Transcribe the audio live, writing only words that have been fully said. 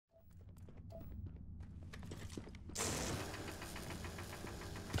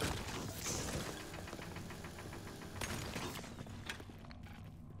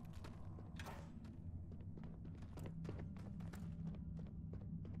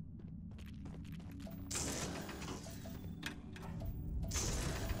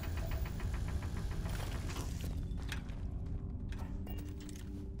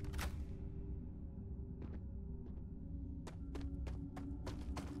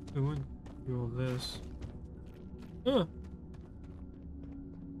We went through all this. Huh.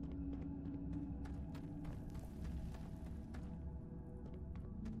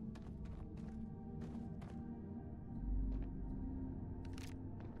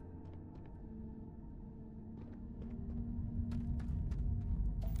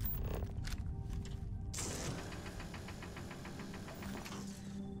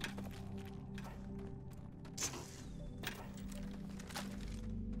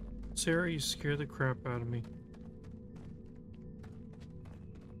 Sarah, you scare the crap out of me.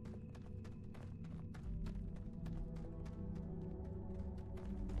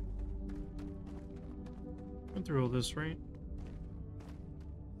 Went through all this, right?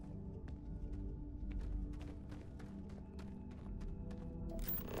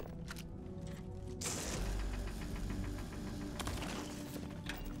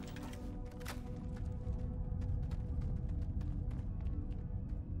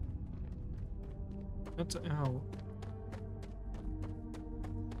 That's out.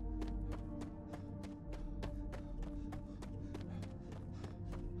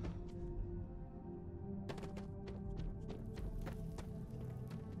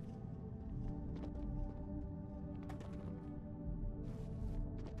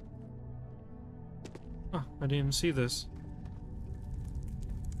 Ah, I didn't even see this.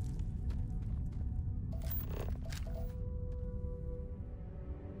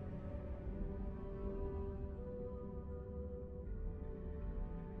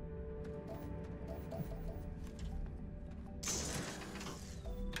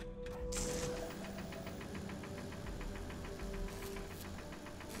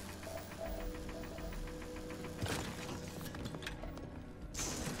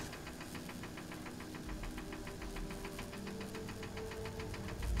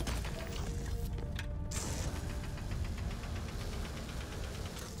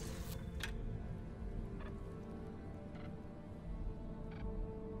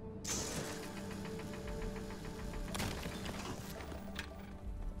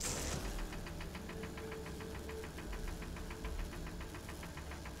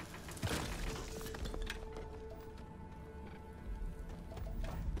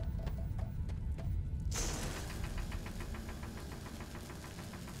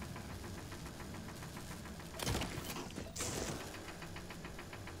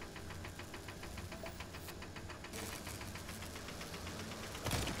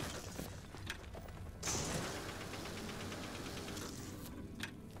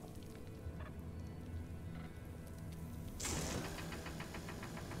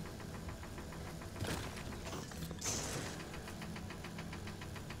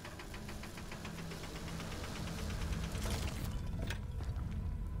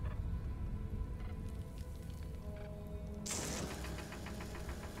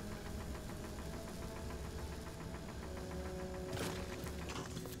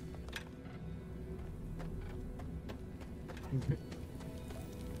 Okay.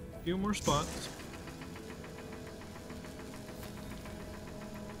 Few more spots.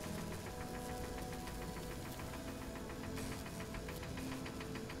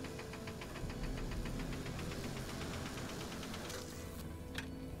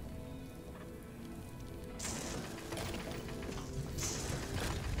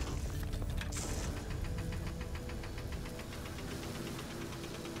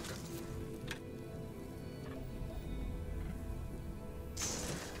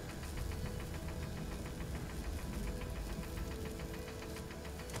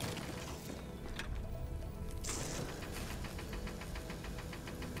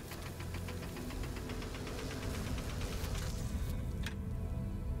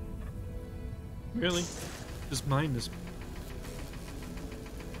 Really? Just mine is.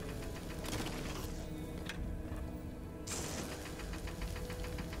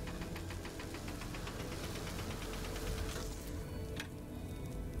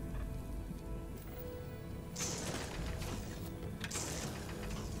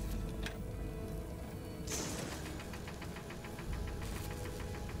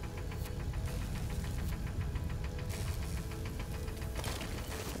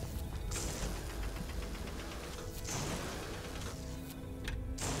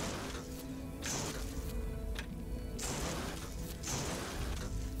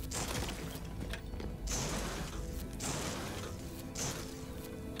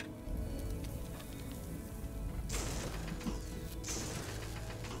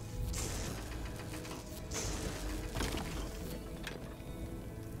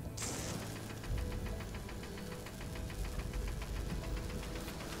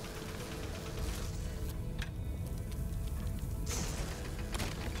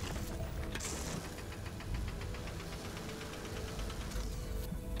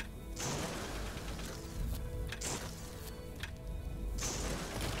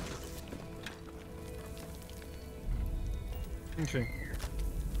 Okay.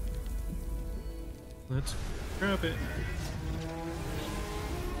 Let's grab it.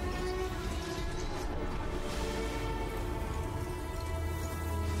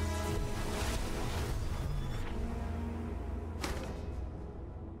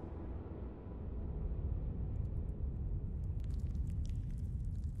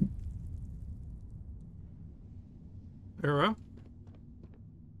 Arrow.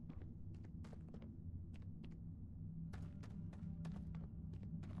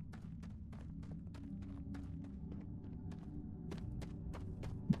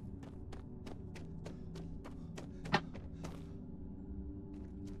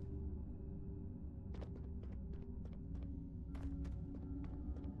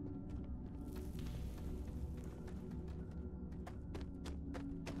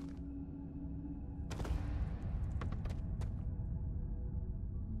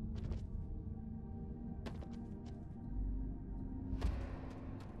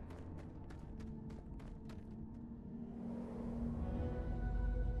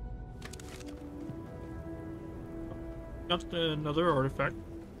 Got another artifact.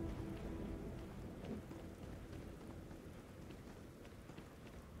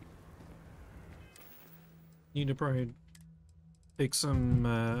 Need to probably take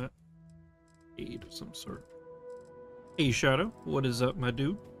some aid of some sort. Hey Shadow, what is up, my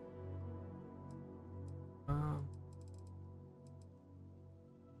dude?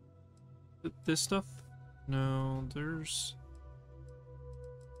 This stuff? No, there's...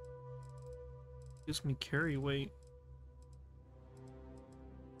 Gives me carry weight.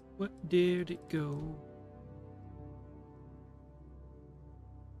 What did it go?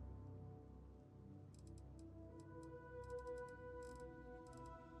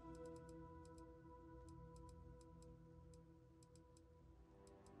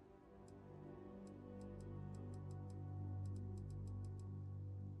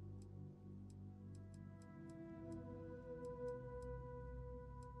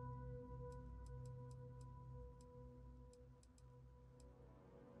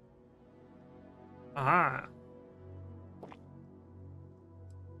 Ah.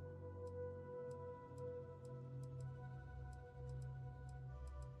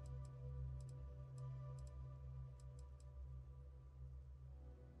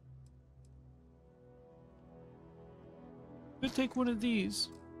 Could take one of these.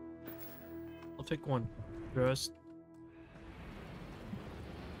 I'll take one. Just.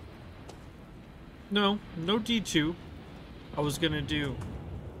 No D2. I was gonna do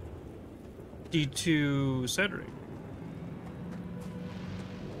D2 Saturday.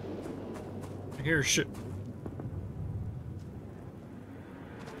 Here, shit.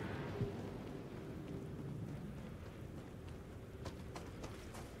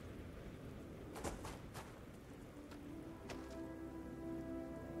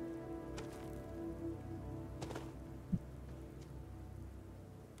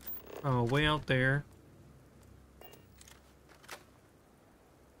 Oh, way out there.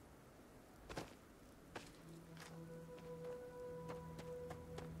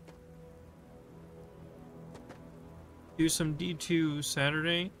 Do some D2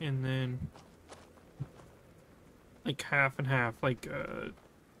 Saturday and then like half and half. Like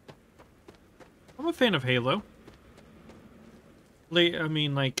I'm a fan of Halo. I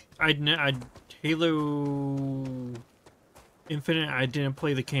mean, like I'd Halo Infinite, I didn't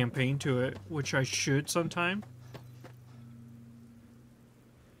play the campaign to it, which I should sometime.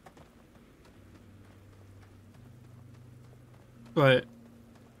 But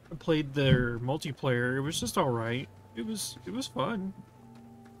I played their multiplayer. It was just alright. It was fun.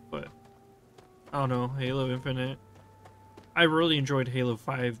 But I don't know, Halo Infinite. I really enjoyed Halo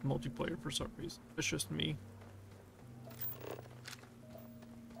 5 multiplayer for some reason. It's just me.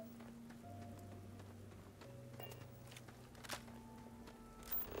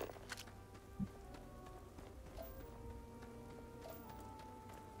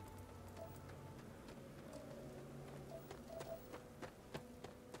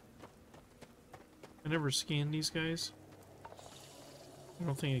 I never scanned these guys. I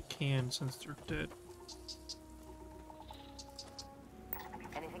don't think I can since they're dead.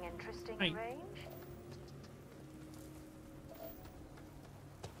 Anything interesting Hi. in range?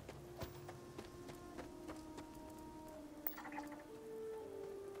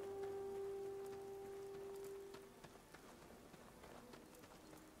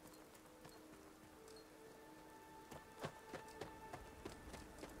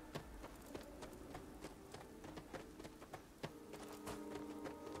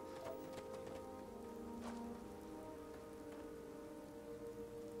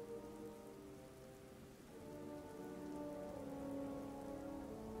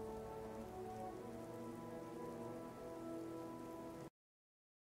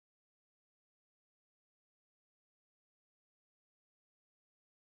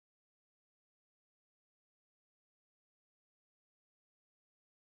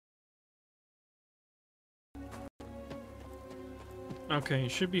 Okay,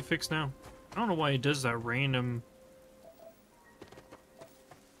 it should be fixed now. I don't know why it does that random.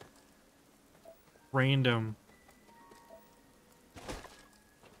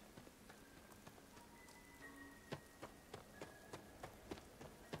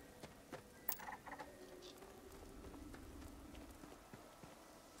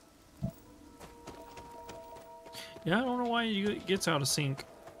 Yeah, I don't know why it gets out of sync.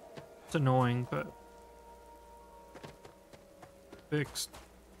 It's annoying, but fixed.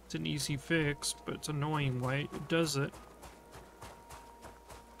 It's an easy fix, but it's annoying why it does it.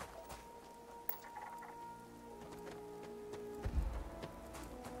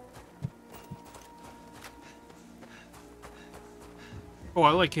 Oh,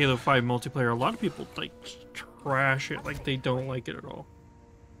 I like Halo 5 multiplayer. A lot of people like trash it, like they don't like it at all.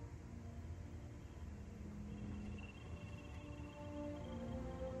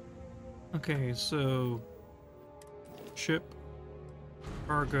 Okay, so ship,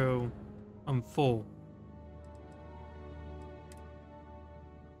 cargo, I'm full.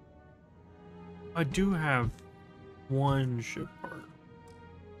 I do have one ship part.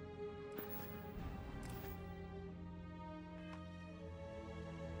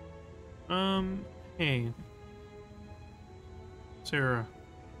 Hey. Sarah.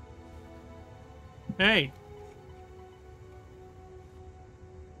 Hey!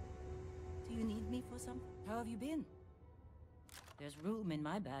 Do you need me for something? How have you been? There's room in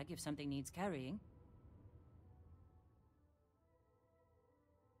my bag if something needs carrying.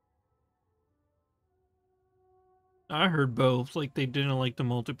 I heard both, like they didn't like the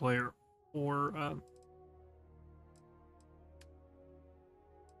multiplayer, or,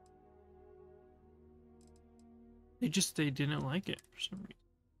 they didn't like it for some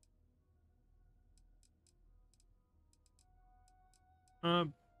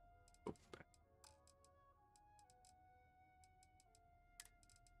reason. Go back.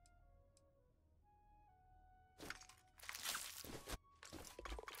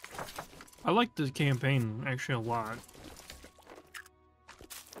 I like the campaign actually a lot.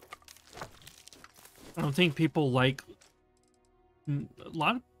 I don't think people like. A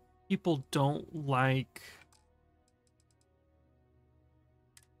lot of people don't like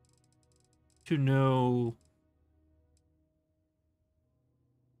to know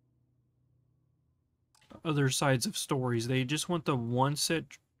other sides of stories. They just want the one set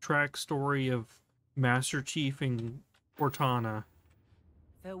track story of Master Chief and Cortana.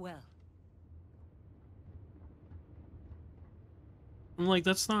 Farewell. I'm like,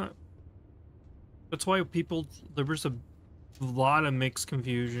 that's not. That's why people. There was a lot of mixed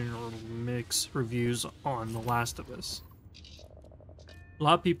confusion or mixed reviews on The Last of Us. A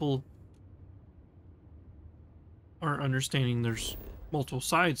lot of people aren't understanding there's multiple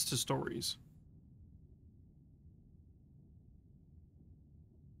sides to stories.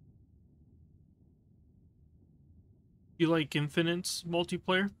 You like Infinite's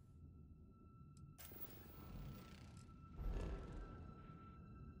multiplayer?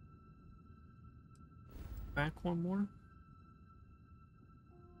 Back one more.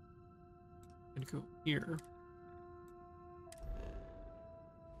 Gonna go here.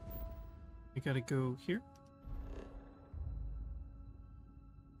 I gotta go here.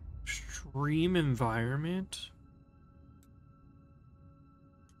 Stream environment.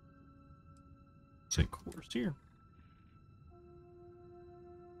 Set course here.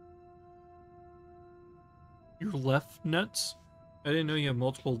 Your left nuts? I didn't know you have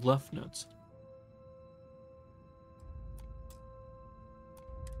multiple left nuts.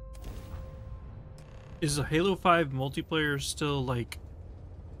 Is the Halo 5 multiplayer still like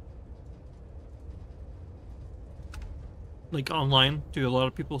online? Do a lot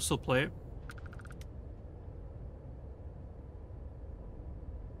of people still play it?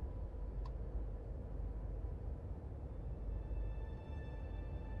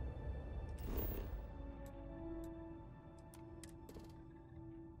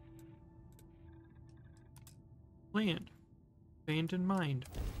 Land. Abandoned mind.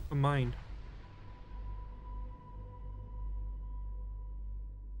 A mind.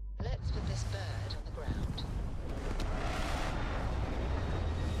 Let's put this bird on the ground.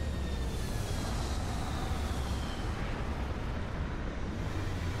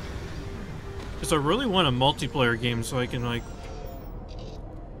 Because I really want a multiplayer game so I can like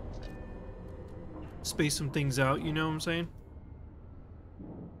space some things out, you know what I'm saying?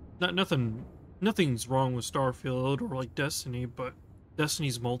 Nothing's wrong with Starfield or like Destiny, but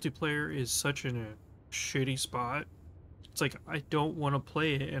Destiny's multiplayer is such in a shitty spot. It's like I don't want to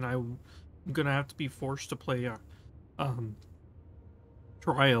play it, and I'm gonna have to be forced to play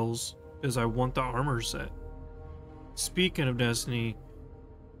Trials because I want the armor set. Speaking of Destiny,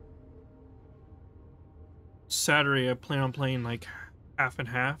 Saturday I plan on playing like half and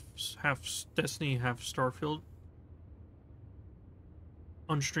half Destiny, half Starfield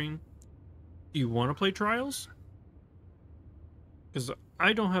on stream. Do you want to play Trials? Because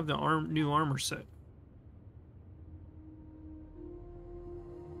I don't have the new armor set.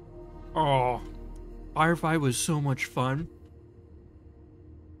 Oh, Firefight was so much fun.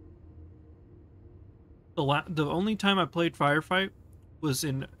 The only time I played Firefight was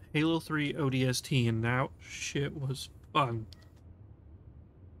in Halo 3 ODST, and that shit was fun.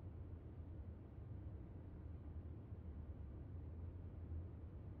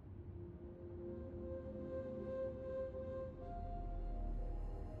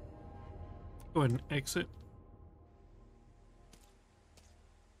 Go ahead and exit.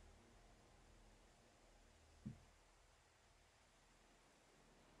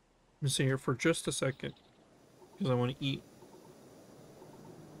 I'm gonna stay here for just a second because I want to eat.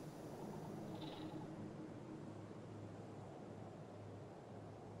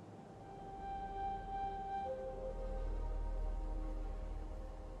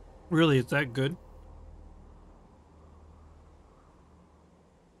 Really, it's that good?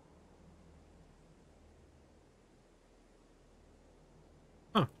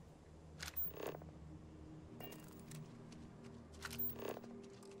 Huh.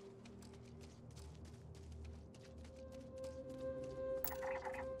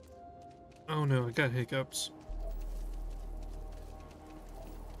 Oh no, I got hiccups.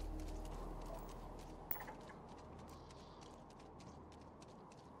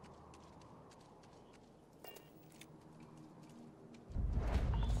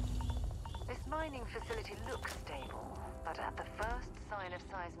 This mining facility looks stable, but at the first sign of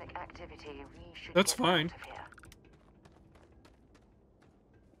seismic activity, we should That's get fine. out of here.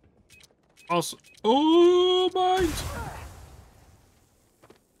 Also, oh my!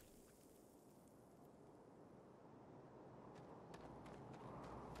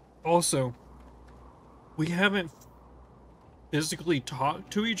 Also, we haven't physically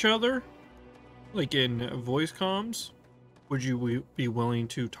talked to each other, like in voice comms. Would you be willing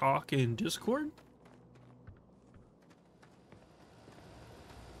to talk in Discord?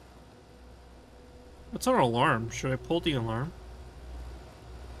 What's our alarm? Should I pull the alarm?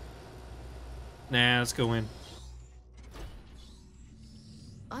 Nah, let's go in.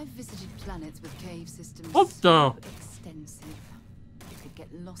 I've visited planets with cave systems What so the? extensive. You could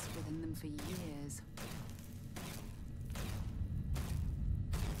get lost within them for years.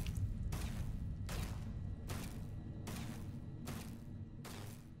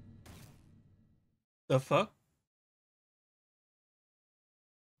 The fuck?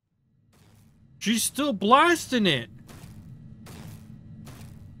 She's still blasting it!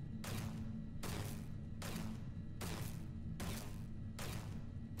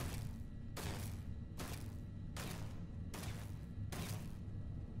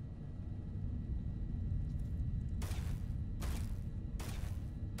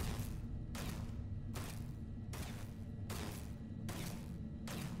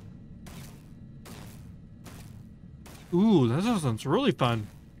 Ooh, that sounds really fun.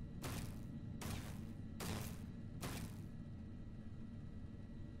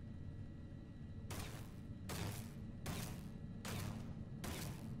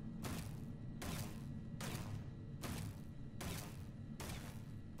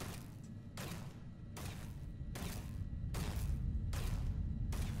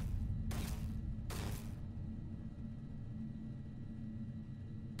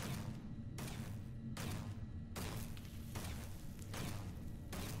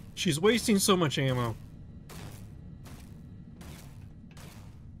 She's wasting so much ammo.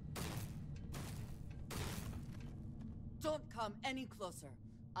 Don't come any closer.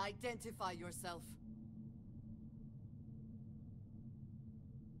 Identify yourself.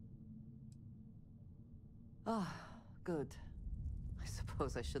 Ah, good. I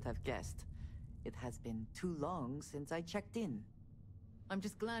suppose I should have guessed. It has been too long since I checked in. I'm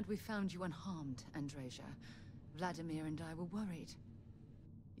just glad we found you unharmed, Andreja. Vladimir and I were worried.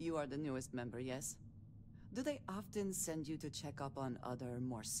 You are the newest member, yes? Do they often send you to check up on other,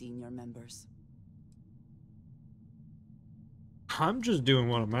 more senior members? I'm just doing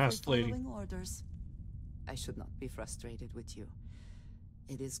what I'm Simply asked, lady. following orders. I should not be frustrated with you.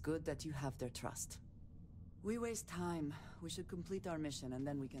 It is good that you have their trust. We waste time. We should complete our mission and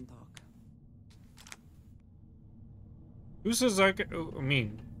then we can talk. Who says I can? Oh, I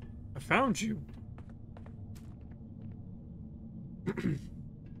mean, I found you.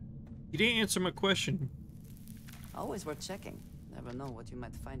 You didn't answer my question. Always worth checking. Never know what you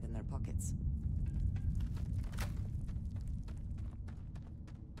might find in their pockets.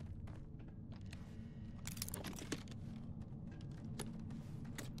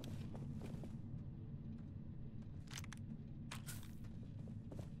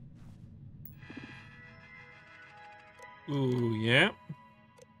 Ooh, yeah.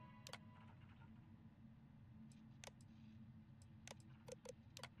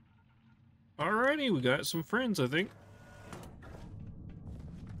 Alrighty, we got some friends, I think.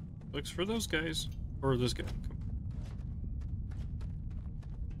 Looks for those guys. Or this guy.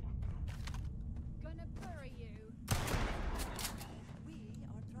 Gonna bury you. We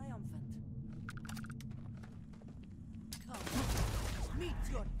are triumphant. Come, meet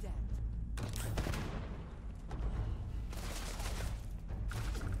your death.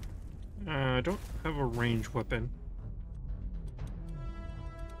 I don't have a ranged weapon.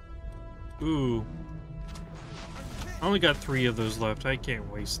 Ooh. I only got 3 of those left. I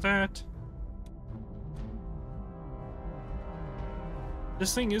can't waste that.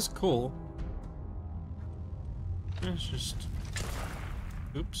 This thing is cool. It's just...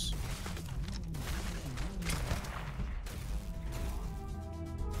 Oops.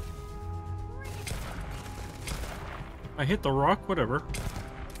 I hit the rock, whatever. Looks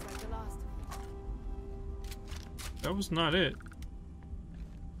like the last of them. That was not it.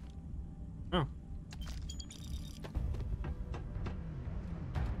 Oh.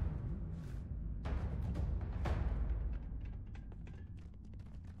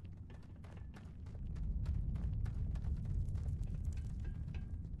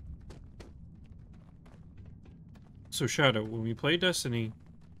 So Shadow, when we play Destiny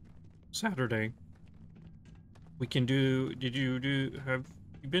Saturday, we can do, have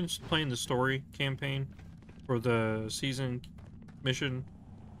you been playing the story campaign for the season mission?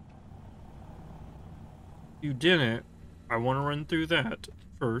 If you didn't, I want to run through that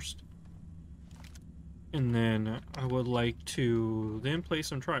first. And then I would like to then play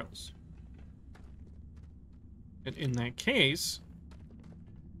some trials. And in that case,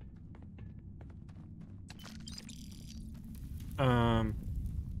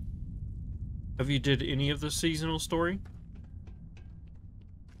 have you did any of the seasonal story?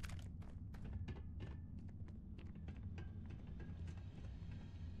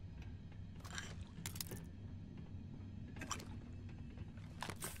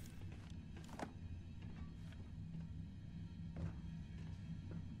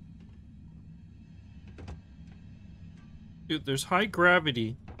 Dude, there's high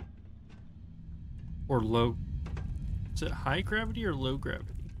gravity or low. Is it high gravity or low gravity?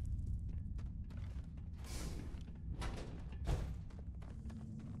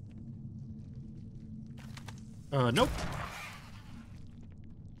 Nope.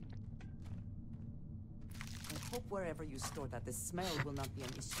 I hope wherever you store that, the smell will not be an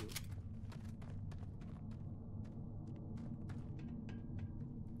issue.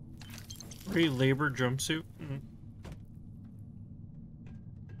 Free labor jumpsuit.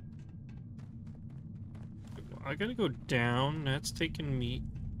 I gotta go down. That's taking me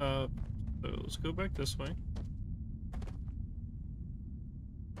up. So let's go back this way.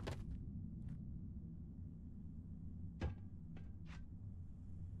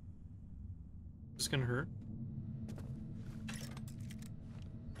 This is gonna hurt.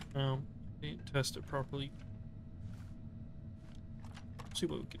 Didn't test it properly. See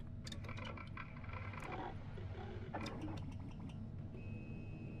what we can.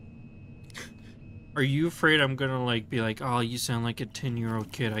 Are you afraid I'm gonna like be like, oh, you sound like a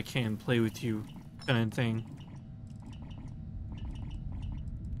 10-year-old kid, I can't play with you, kind of thing?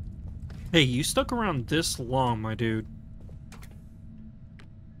 Hey, you stuck around this long, my dude.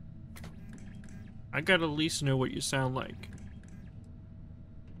 I gotta at least know what you sound like.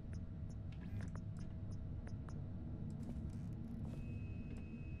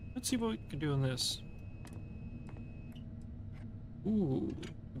 Let's see what we can do in this. Ooh,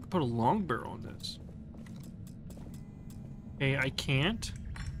 we can put a long barrel on this. Okay, I can't.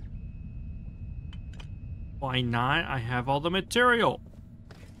 Why not? I have all the material.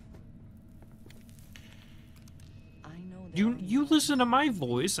 I know You listen to my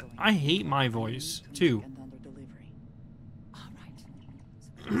voice. I hate my voice too.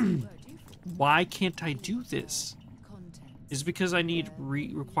 Why can't I do this? Is it because I need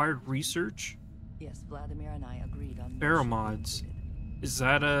required research? Yes, Vladimir and I agreed on Pheromods. Is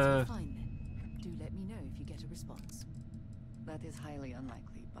that a... Fine then. Do let me know if you get a response. That is highly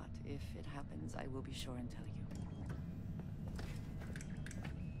unlikely, but if it happens, I will be sure and tell you.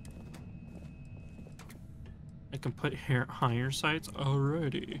 I can put higher sights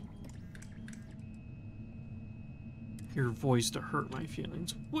already. Your voice to hurt my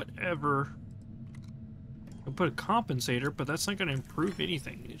feelings. Whatever. I put a compensator, but that's not going to improve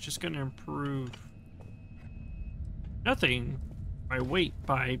anything. It's just going to improve nothing. My weight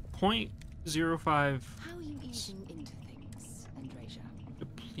by 0.05. How are you easing into things, Andrasia? Is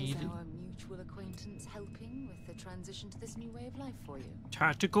Depleted. our mutual mutual acquaintance helping with the transition to this new way of life for you?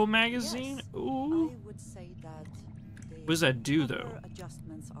 Tactical magazine? Yes. Ooh. I would say that What does that do, though? proper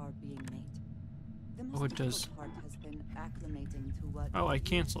adjustments are being made. The most Oh, it does. difficult part has been acclimating to what Oh, I you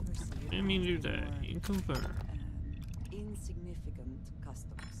canceled. perceive Didn't mean to do as that. more, Inconfirm. insignificant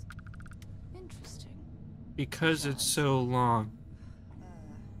customs. Interesting. Because it's so long.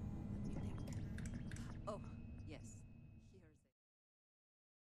 Let me think. Oh, yes.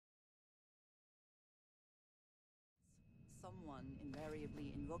 Someone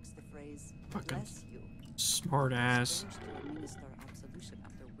invariably invokes the phrase, Fucking bless you. smart ass. Strange to administer absolution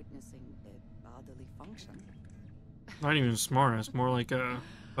after witnessing a bodily function. Not even smart ass, more like a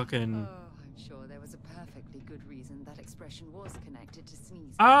fucking. Oh, I'm sure there was a perfectly good reason that expression was connected to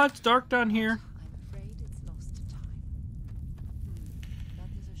sneezing. Ah, it's dark down here. I'm afraid it's lost to time. That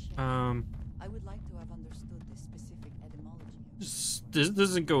is a shame. Um, I would like to have understood the specific etymology of this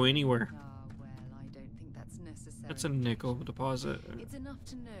doesn't go anywhere. Ah, well, I don't think that's necessary. That's a nickel deposit. It's enough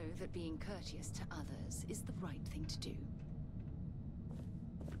to know that being courteous to others is the right thing to do.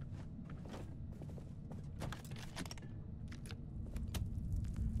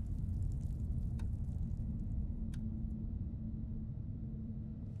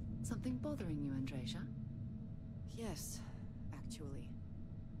 Something bothering you, Andreja? Yes, actually.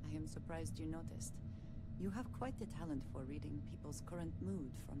 I am surprised you noticed. You have quite the talent for reading people's current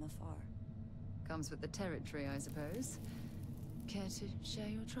mood from afar. Comes with the territory, I suppose. Care to share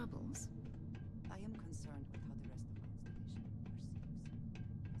your troubles? I am concerned with how the rest of Constellation perceives me,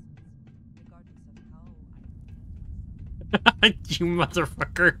 regardless of how I present myself. You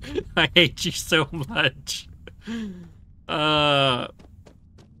motherfucker. I hate you so much.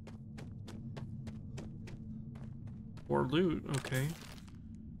 Or loot, okay.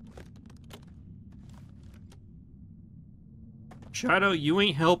 Shadow, you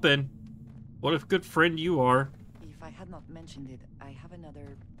ain't helping. What a good friend you are. If I had not mentioned it, I have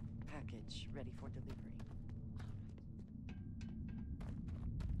another package ready for delivery.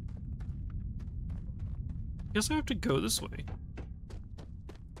 Guess I have to go this way.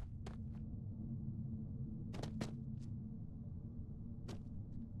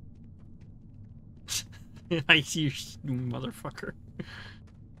 I see you, motherfucker.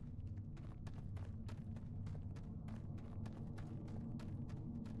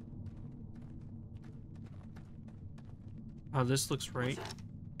 Oh, this looks right.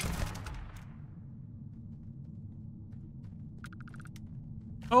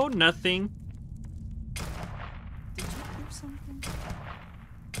 Oh, nothing. Did you hear something?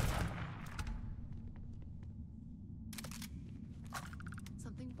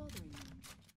 Something bothering you,